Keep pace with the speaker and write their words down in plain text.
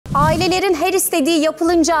Ailelerin her istediği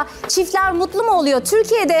yapılınca çiftler mutlu mu oluyor?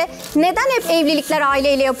 Türkiye'de neden hep evlilikler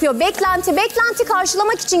aileyle yapıyor? Beklenti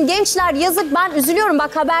karşılamak için gençler yazık, ben üzülüyorum.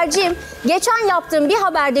 Bak haberciyim. Geçen yaptığım bir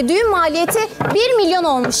haberde düğün maliyeti 1 milyon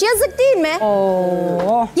olmuş. Yazık değil mi?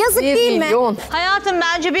 Oo. Yazık değil mi? Hayatım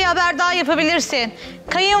bence bir haber daha yapabilirsin.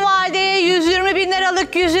 Kayınvalideye 120 bin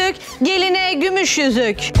liralık yüzük, geline gümüş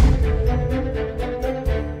yüzük.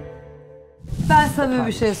 Ben sana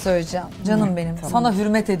bir şey söyleyeceğim. Canım benim. Tamam. Sana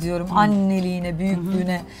hürmet ediyorum. Anneliğine,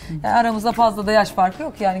 büyüklüğüne. Yani aramızda fazla da yaş farkı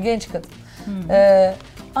yok yani, genç kadın.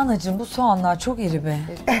 Anacığım bu soğanlar çok iri be.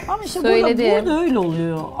 Ama işte burada öyle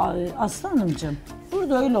oluyor Aslı Hanımcığım.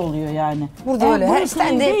 Burada öyle oluyor yani. Burada öyle.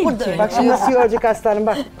 Sen de burada öyle. Bak şimdi nasıl yoracak aslanım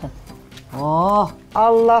bak. Oh.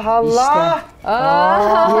 Allah Allah. İşte.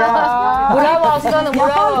 Bravo aslanım,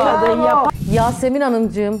 bravo. Yasemin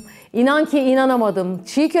Hanımcığım, inan ki inanamadım.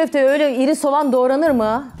 Çiğ köfte öyle iri soğan doğranır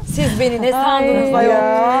mı? Siz beni ne sandınız ayol?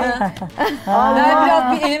 Ben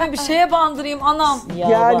biraz bir elimi bir şeye bandırayım anam.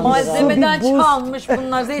 Yani malzemeden çalmış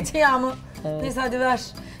bunlar, zeytinyağı mı? Evet. Neyse hadi ver.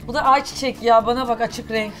 Bu da ayçiçek ya, bana bak,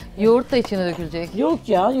 açık renk. Yoğurt da içine dökülecek. Yok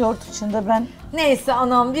ya, yoğurt içinde ben... Neyse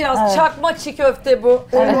anam, biraz çakma çiğ köfte bu.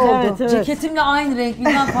 Evet. Ceketimle aynı renk,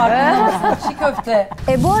 bilmem farkında mısın? Çiğ köfte.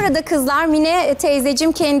 Bu arada kızlar, Mine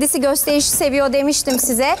teyzeciğim kendisi gösterişi seviyor demiştim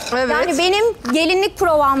size. Evet. Yani benim gelinlik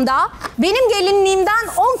provamda benim gelinliğimden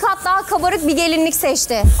 10 kat daha kabarık bir gelinlik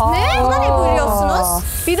seçti. Ne? Buna ne buyuruyorsunuz?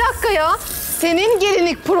 Bir dakika ya. Senin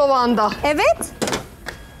gelinlik provanda. Evet.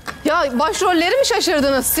 Ya başrolleri mi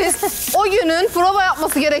şaşırdınız siz? O günün prova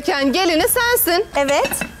yapması gereken gelini sensin. Evet.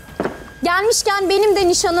 Gelmişken benim de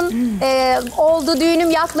nişanım oldu,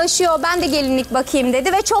 düğünüm yaklaşıyor. Ben de gelinlik bakayım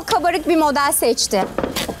dedi ve çok kabarık bir model seçti.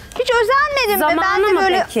 Hiç özenmedim zamanı mi? Ben de mı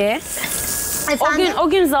böyle... peki? Efendim? O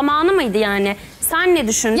gün zamanı mıydı yani? Sen ne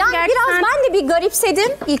düşündün? Yani biraz ben de bir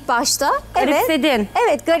garipsedim ilk başta. Garipsedin.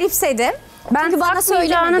 Evet, garipsedim. Ben çünkü bana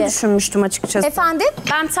takmayacağını söylemedi. Düşünmüştüm açıkçası. Efendim?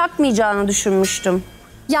 Ben takmayacağını düşünmüştüm.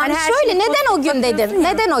 Yani şöyle, neden o gün dedim? Ya.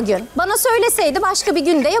 Neden o gün? Bana söyleseydi başka bir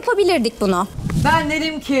günde yapabilirdik bunu. Ben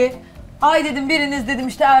dedim ki, ay dedim biriniz dedim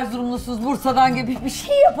işte Erzurumlusunuz, Bursa'dan gibi bir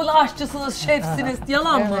şey yapın, aşçısınız, şefsiniz.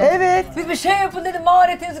 Yalan mı? Evet. Bir şey yapın dedim,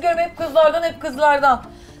 maharetinizi görme, hep kızlardan.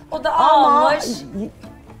 O da almış.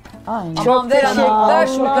 Aynen. Aman ver ana, ver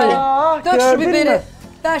şu biberi. Dök şu biberi. mü?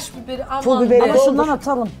 Ver şu biberi. Aman. Pul biberi Ama doldur. şundan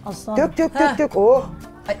atalım aslanım. Dök. Oh.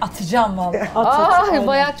 Ay atacağım vallahi. At.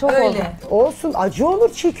 Bayağı çok oldu. Öyle. Olsun, acı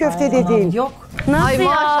olur çiğ köfte dediğin. Yok. Nasıl Ay ya?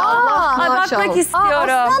 maşallah, Ay maşallah. bakmak istiyorum.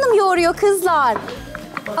 Aslı Hanım yoğuruyor kızlar.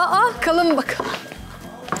 Bakalım bak.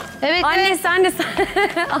 Evet. Anne sen de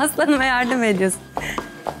Aslanıma yardım ediyorsun.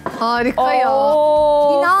 Harika ya.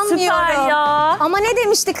 İnanmıyorum. Süper ya. Ama ne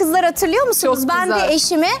demişti kızlar, hatırlıyor musunuz? Çok ben güzel. de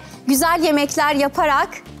eşime güzel yemekler yaparak,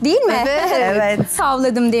 değil mi? Evet.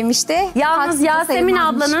 Tavladım demişti. Yalnız Haksız Yasemin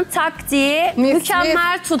sayılmazmış. ablanın taktiği Mis,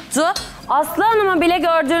 mükemmel tuttu. Aslı Hanım'ı bile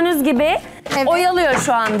gördüğünüz gibi oyalıyor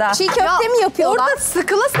şu anda. Çiğ köfte mi yapıyorlar?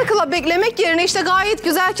 Orada sıkıla beklemek yerine işte gayet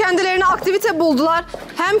güzel kendilerine aktivite buldular.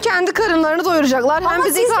 Hem kendi karınlarını doyuracaklar, hem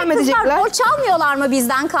bizi ikram edecekler. Ama sizde kızlar rol çalmıyorlar mı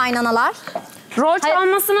bizden kaynanalar? Rol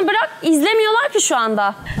çalmasını bırak, izlemiyorlar ki şu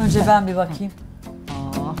anda. Önce ben bir bakayım.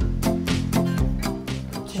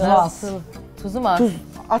 Tuzu mu az? Tuz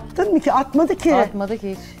attın mı ki? Atmadı ki. Atmadı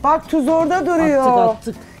ki hiç. Bak tuz orada duruyor.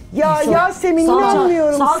 Attık. Ya Yasemin,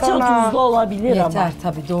 inanmıyorum salça sana. Salça tuzlu olabilir ama. Yeter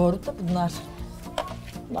tabii, doğru da bunlar.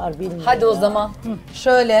 Bunlar bilmiyorum. Hadi o zaman.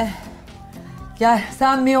 Şöyle. Gel,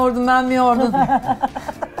 sen mi yoğurdun, ben mi yoğurdum?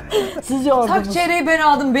 Siz yoğurdunuz. Tak çeyreği ben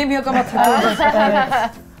aldım, benim yok ama takıldım.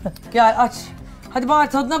 Gel aç. Hadi bari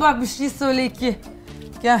tadına bak, bir şey söyle iki.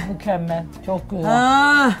 Gel. Mükemmel. Çok güzel.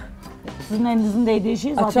 Ha, Sizin elinizin değdiği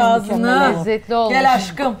şey aç zaten mükemmel. ağzını. Lezzetli olmuş. Gel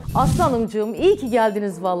aşkım. Aslı Hanımcığım, iyi ki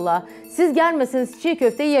geldiniz valla. Siz gelmeseniz çiğ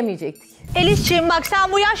köfte yemeyecektik. Eliz'ciğim bak,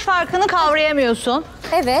 sen bu yaş farkını kavrayamıyorsun.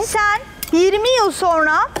 Evet. Sen 20 yıl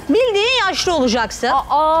sonra bildiğin yaşlı olacaksın.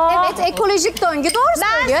 Evet, ekolojik döngü, doğru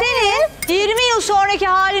Ben söylüyor. senin 20 yıl sonraki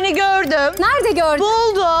halini gördüm. Nerede gördün?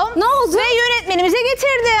 Buldum. Ne oldu? Ve yönetmenimize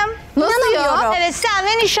getirdim. Nasıl ya? Evet, sen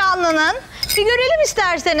ve nişanlının. Bir görelim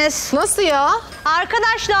isterseniz. Nasıl ya?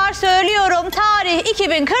 Arkadaşlar söylüyorum, tarih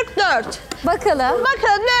 2044. Bakalım.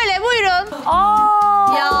 Bakın böyle, buyurun.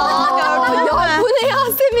 Ya gördün Ya mü? bu ne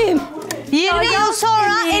Yasemin? 20 yıl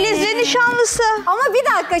sonra Eliz'le nişanlısı. Ama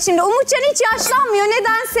bir dakika, şimdi Umutcan hiç yaşlanmıyor.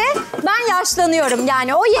 Nedense ben yaşlanıyorum.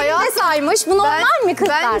 Yani o yerinde Hayatım, saymış. Bu normal mi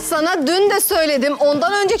kızlar? Ben sana dün de söyledim,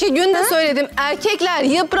 ondan önceki gün de söyledim. Erkekler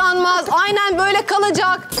yıpranmaz, aynen böyle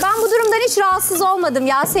kalacak. Ben bu durumdan hiç rahatsız olmadım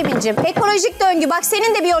Yasemin'cim. Ekolojik döngü. Bak,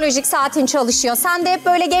 senin de biyolojik saatin çalışıyor. Sen de hep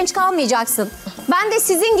böyle genç kalmayacaksın. Ben de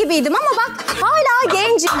sizin gibiydim ama bak hala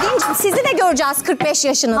gencim. Sizi de göreceğiz 45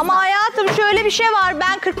 yaşınızda. Ama hayatım şöyle bir şey var.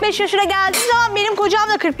 Ben 45 yaşına geldiğim zaman benim kocam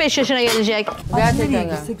da 45 yaşına gelecek. Gerçekten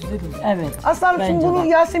gitsek güzel olur. Evet. Aslanım şimdi Bence bunu de.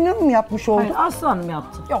 Yasemin Hanım mı yapmış oldu? Hayır, Aslı Hanım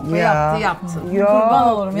yaptı. Yok be, Ya. yaptı. Yok, Kurban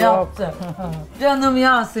olurum, yok. yaptı. Canım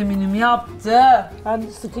Yasemin'im yaptı. Ben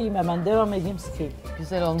sıkayım hemen. Devam edeyim sıkayım.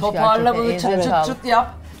 Güzel olmuş Toparla gerçekten. bunu, Elinize çıt çıt sağlık. çıt yap.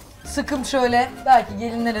 Sıkım şöyle, belki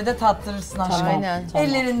gelinlere de tattırırsın aşkım. Aynen.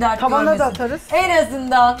 Ellerin dert Tavana görmesin. da atarız. En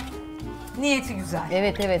azından niyeti güzel.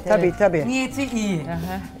 Evet. Tabii. Niyeti iyi.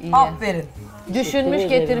 İyi. Aferin. Düşünmüş ederim.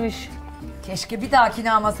 getirmiş. Keşke bir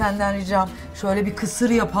dahakine ama senden ricam şöyle bir kısır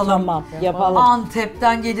yapalım. Tamam, yapalım.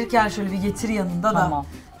 Antep'ten gelirken şöyle bir getir yanında da. Tamam.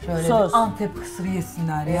 Şöyle Söz. bir Antep kısırı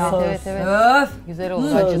yesinler ya. Evet. Öf. Güzel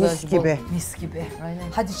oldu. Acı da Mis acı bol. gibi. Mis gibi. Aynen.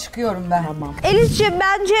 Hadi çıkıyorum ben. Tamam. Eliz'ciğim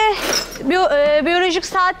bence biyolojik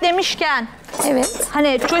saat demişken Evet.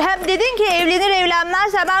 hani hem dedin ki evlenir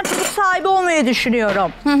evlenmez ben çocuk sahibi olmayı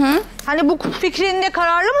düşünüyorum. Hani bu fikrinde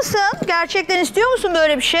kararlı mısın? Gerçekten istiyor musun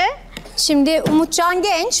böyle bir şey? Şimdi Umutcan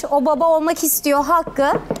genç, o baba olmak istiyor, hakkı.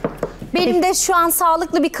 Benim de şu an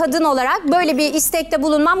sağlıklı bir kadın olarak böyle bir istekte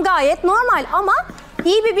bulunmam gayet normal ama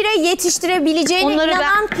iyi bir birey yetiştirebileceğine Onları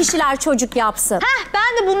inanan kişiler çocuk yapsın.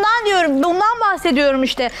 Ben de bundan diyorum, bundan bahsediyorum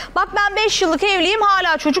işte. Bak ben 5 yıllık evliyim,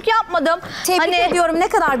 hala çocuk yapmadım. Tebrik ediyorum, ne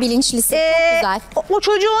kadar bilinçlisin, çok güzel. O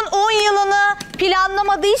çocuğun 10 yılını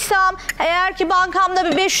planlamadıysam, eğer ki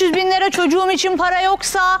bankamda bir 500 bin lira çocuğum için para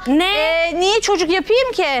yoksa... niye çocuk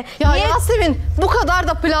yapayım ki? Ya Niye? Yasemin bu kadar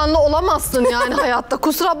da planlı olamazsın yani hayatta.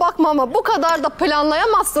 Kusura bakma ama bu kadar da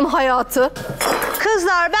planlayamazsın hayatı.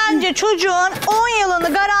 Kızlar bence çocuğun 10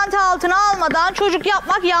 yılını garanti altına almadan çocuk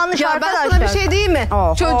yapmak yanlış Ya arkadaşlar. ben sana bir şey diyeyim mi?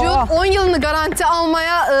 Çocuğun 10 yılını garanti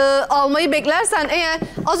almayı beklersen eğer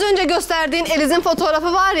az önce gösterdiğin Eliz'in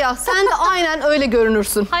fotoğrafı var ya sen de aynen öyle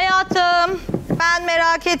görünürsün. Hayatım ben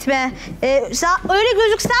merak etme. Öyle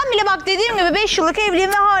gözüksen bile bak dediğim gibi 5 yıllık evliyim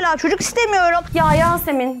ve hala çocuk istemiyorum. Ya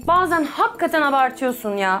Yasemin bazen hakikaten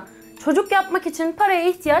abartıyorsun ya. Çocuk yapmak için paraya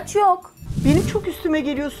ihtiyaç yok. Benim çok üstüme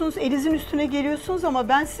geliyorsunuz, Eliz'in üstüne geliyorsunuz ama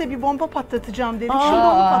ben size bir bomba patlatacağım dedim. Şimdi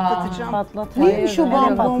onu patlatacağım. Patlat. Neymiş o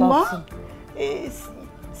bomba?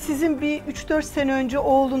 Sizin bir 3-4 sene önce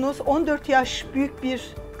oğlunuz 14 yaş büyük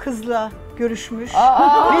bir kızla görüşmüş.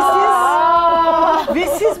 Ve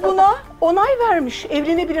siz buna onay vermiş,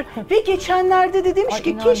 evlenebilir. Ve geçenlerde de demiş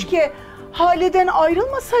ki keşke Hali'den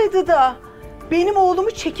ayrılmasaydı da benim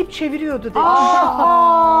oğlumu çekip çeviriyordu demiş.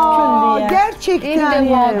 Külliye. Gerçekten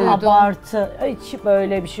mi? Abartı. Hiç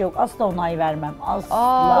böyle bir şey yok. Asla onay vermem.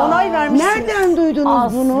 Asla. Onay vermişsiniz. Nereden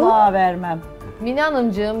duydunuz bunu? Asla vermem. Mine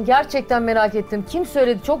Hanımcığım gerçekten merak ettim. Kim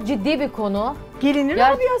söyledi? Çok ciddi bir konu. Gelinin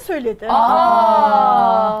Rabia söyledi.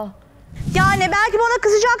 Yani belki bana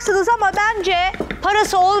kızacaksınız ama bence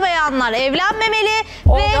parası olmayanlar evlenmemeli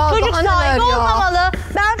ve ya, çocuk daha neler sahibi ya? olmamalı.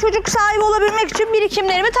 Ben çocuk sahibi olabilmek için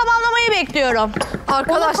birikimlerimi tamamlamayı bekliyorum.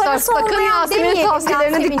 Arkadaşlar Parası sakın olmayan Yasemin'in demeyelim tavsiyelerini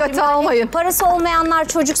Yasemin'cim. dikkate Yani almayın. Parası olmayanlar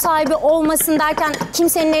çocuk sahibi olmasın derken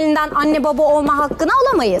kimsenin elinden anne baba olma hakkını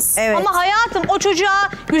alamayız. Ama hayatım o çocuğa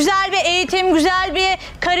güzel bir eğitim, güzel bir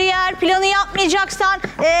kariyer planı yapmayacaksan...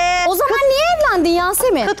 O zaman niye evlendin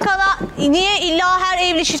Yasemin? niye illa her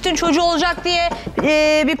evli çiftin çocuğu olacak diye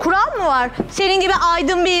bir kural mı var? Senin gibi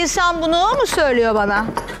aydın bir insan bunu mu söylüyor bana?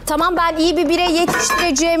 Tamam, ben iyi bir birey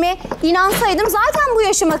yetiştireceğime inansaydım zaten bu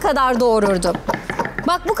yaşıma kadar doğururdum.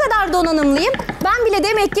 Bak bu kadar donanımlıyım. Ben bile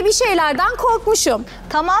demek ki bir şeylerden korkmuşum.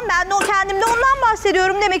 Tamam ben de kendimde ondan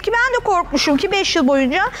bahsediyorum. Demek ki ben de korkmuşum ki 5 yıl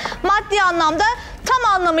boyunca maddi anlamda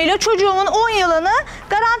tam anlamıyla çocuğumun 10 yılını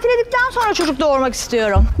garantiledikten sonra çocuk doğurmak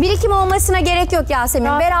istiyorum. Birikim olmasına gerek yok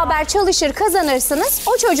Yasemin. Beraber çalışır kazanırsınız.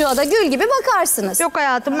 O çocuğa da gül gibi bakarsınız. Yok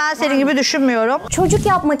hayatım ben senin gibi düşünmüyorum. Çocuk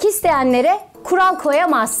yapmak isteyenlere kural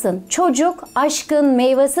koyamazsın. Çocuk aşkın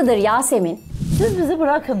meyvasıdır Yasemin. Siz bizi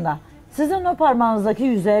bırakın da. Sizin o parmağınızdaki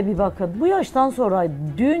yüzeye bir bakın. Bu yaştan sonra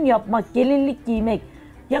düğün yapmak, gelinlik giymek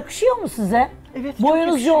yakışıyor mu size? Evet, çok Boyunuz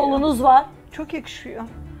yakışıyor. yolunuz var. Çok yakışıyor.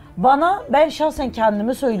 Bana, ben şahsen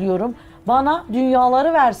kendimi söylüyorum. Bana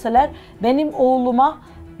dünyaları verseler benim oğluma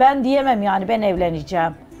ben diyemem yani ben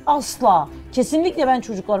evleneceğim. Asla. Kesinlikle ben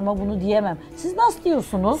çocuklarıma bunu diyemem. Siz nasıl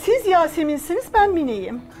diyorsunuz? Siz Yasemin'siniz, ben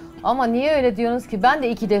Mine'yim. Ama niye öyle diyorsunuz ki? Ben de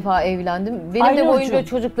 2 defa evlendim. Benim de Aynurcuğum. boyunca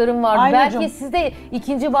çocuklarım vardı. Aynurcuğum. Belki siz de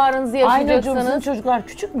ikinci bağrınızı Aynurcuğum, sizin yaşayacaksınız. çocuklar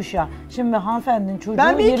küçükmüş ya. Şimdi hanımefendinin çocuğu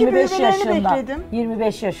Ben belki 25 büyümelerini yaşında. bekledim.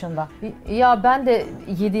 25 yaşında. Ya ben de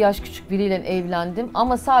 7 yaş küçük biriyle evlendim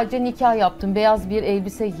ama sadece nikah yaptım. Beyaz bir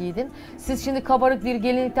elbise giydim. Siz şimdi kabarık bir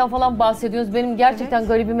gelinlikten falan bahsediyorsunuz. Benim gerçekten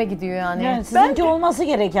garibime gidiyor yani. Yani sizinki olması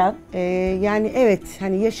gereken. Yani evet,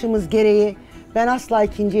 hani yaşımız gereği ben asla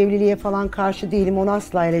ikinci evliliğe falan karşı değilim, onu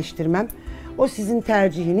asla eleştirmem. O sizin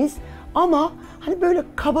tercihiniz. Ama hani böyle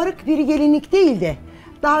kabarık bir gelinlik değil de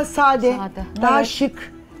daha sade, daha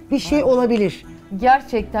şık bir şey olabilir.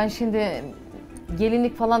 Gerçekten şimdi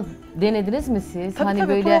gelinlik falan denediniz mi siz? Tabii, hani tabii,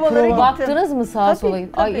 böyle provalara baktınız gittim. mı sağa Tabii, sola? tabii.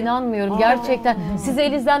 Ay inanmıyorum gerçekten. Siz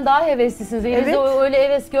Eliz'den daha heveslisiniz. Eliz'de Evet. öyle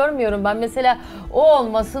heves görmüyorum ben. Mesela o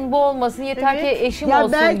olmasın, bu olmasın, yeter Evet. ki eşim Ya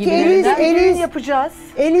olsun belki gibi. Düğün yapacağız.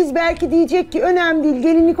 Eliz belki diyecek ki önemli değil,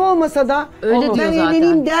 gelinlik olmasa da Öyle ben diyor zaten.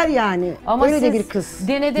 evleneyim der yani. Ama Öyle siz de bir kız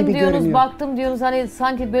denedim gibi diyorsunuz, görünüyor. baktım diyorsunuz, hani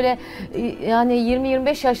sanki böyle yani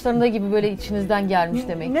 20-25 yaşlarında gibi böyle içinizden gelmiş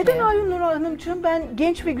demek ki. Neden Aysun Nur Hanımcığım? Ben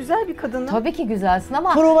genç ve güzel bir kadınım. Tabii ki güzelsin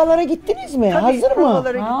ama Provalara gittiniz mi? Tabii, Hazır mı?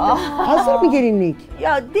 provalara gittim. Hazır mı gelinlik?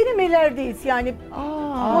 Ya denemelerdeyiz yani.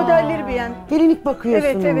 Modelleri beğen. Gelinlik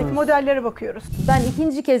bakıyorsunuz. Evet modellere bakıyoruz. ben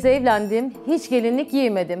ikinci kez evlendim, hiç gelinlik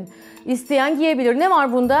giymedim. İsteyen giyebilir. Ne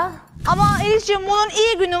var bunda? Ama Eliz'ciğim bunun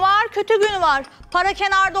iyi günü var, kötü günü var. Para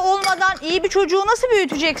kenarda olmadan iyi bir çocuğu nasıl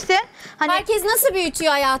büyüteceksin? Hani Herkes nasıl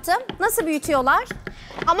büyütüyor hayatım? Nasıl büyütüyorlar?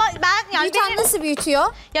 ama ben yani Büyüten benim, nasıl büyütüyor?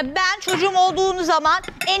 ya ben çocuğum olduğunu zaman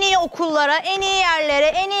en iyi okullara, en iyi yerlere,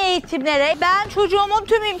 en iyi eğitimlere ben çocuğumun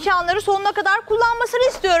tüm imkanları sonuna kadar kullanmasını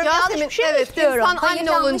istiyorum. Yanlış bir şey mi istiyorum? İnsan Hayır,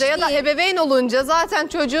 anne yanlış olunca ya da değil. ebeveyn olunca zaten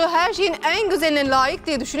çocuğu her şeyin en güzeline layık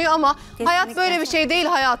diye düşünüyor ama hayat böyle bir şey değil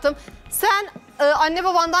hayatım. Sen anne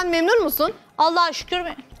babandan memnun musun? Allah'a şükür mü?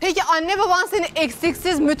 Peki anne baban seni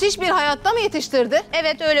eksiksiz müthiş bir hayatta mı yetiştirdi?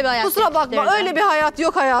 Evet öyle bir hayat. Kusura bakma yetiştirdi. öyle bir hayat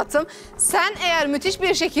yok hayatım. Sen eğer müthiş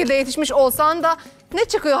bir şekilde yetişmiş olsan da ne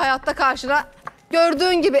çıkıyor hayatta karşına?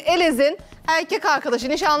 Gördüğün gibi Eliz'in erkek arkadaşı,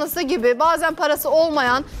 nişanlısı gibi bazen parası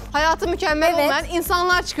olmayan, hayatı mükemmel olmayan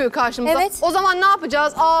insanlar çıkıyor karşımıza. Evet. O zaman ne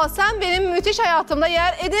yapacağız? Sen benim müthiş hayatımda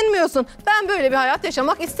yer edinmiyorsun. Ben böyle bir hayat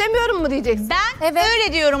yaşamak istemiyorum mu diyeceksin? Ben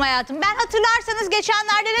öyle diyorum hayatım. Ben hatırlarsanız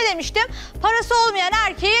geçenlerde ne demiştim? Parası olmayan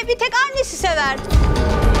erkeği bir tek annesi sever.